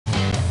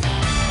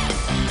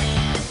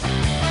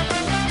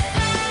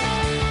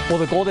Well,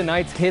 the Golden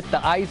Knights hit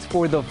the ice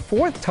for the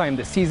fourth time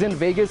this season.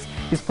 Vegas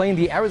is playing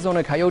the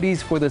Arizona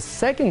Coyotes for the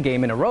second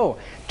game in a row.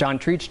 John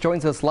Treach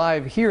joins us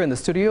live here in the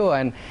studio,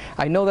 and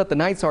I know that the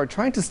Knights are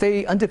trying to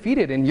stay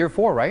undefeated in year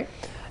 4, right?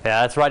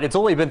 Yeah, that's right. It's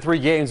only been 3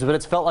 games, but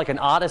it's felt like an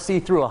odyssey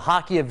through a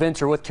hockey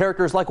adventure with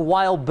characters like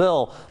Wild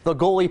Bill, the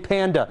goalie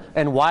Panda,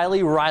 and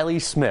Wiley Riley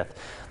Smith.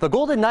 The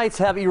Golden Knights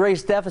have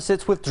erased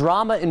deficits with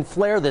drama and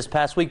flair this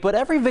past week, but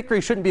every victory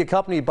shouldn't be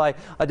accompanied by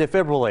a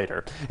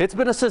defibrillator. It's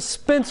been a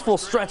suspenseful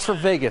stretch for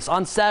Vegas.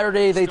 On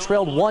Saturday, they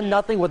trailed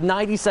 1-0 with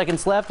 90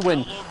 seconds left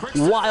when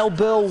Wild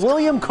Bill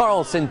William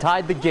Karlsson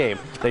tied the game.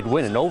 They'd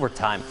win in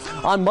overtime.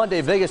 On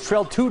Monday, Vegas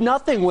trailed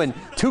 2-0 when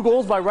 2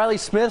 goals by Riley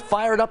Smith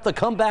fired up the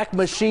comeback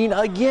machine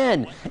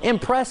again.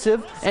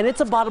 Impressive, and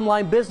it's a bottom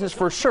line business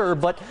for sure,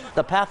 but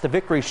the path to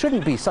victory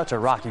shouldn't be such a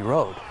rocky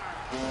road.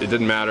 It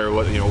didn't matter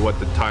what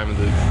the time of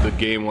the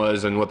game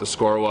was and what the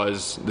score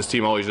was. This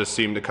team always just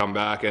seemed to come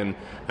back, and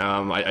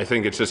I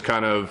think it's just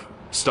kind of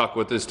stuck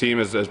with this team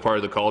as part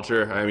of the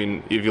culture. I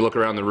mean, if you look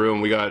around the room,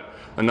 we got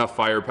enough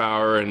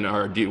firepower, and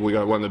we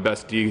got one of the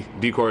best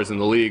D-cores in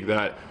the league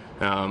that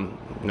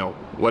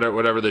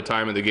whatever the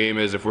time of the game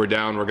is, if we're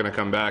down, we're going to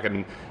come back.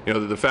 And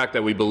the fact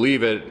that we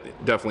believe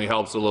it definitely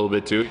helps a little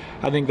bit too.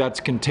 I think that's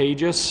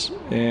contagious,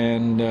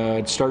 and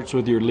it starts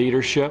with your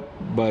leadership.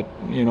 But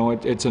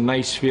it's a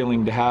nice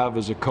feeling to have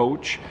as a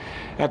coach.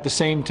 At the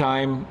same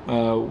time,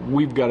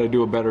 we've got to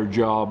do a better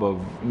job of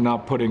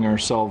not putting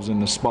ourselves in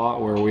the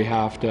spot where we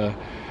have to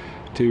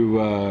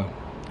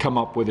come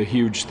up with a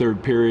huge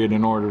third period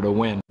in order to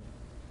win.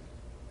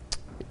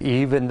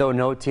 Even though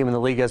no team in the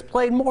league has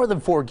played more than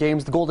 4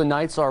 games, the Golden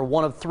Knights are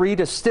one of 3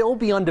 to still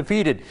be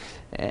undefeated.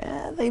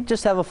 And they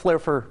just have a flair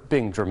for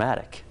being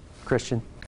dramatic. Christian.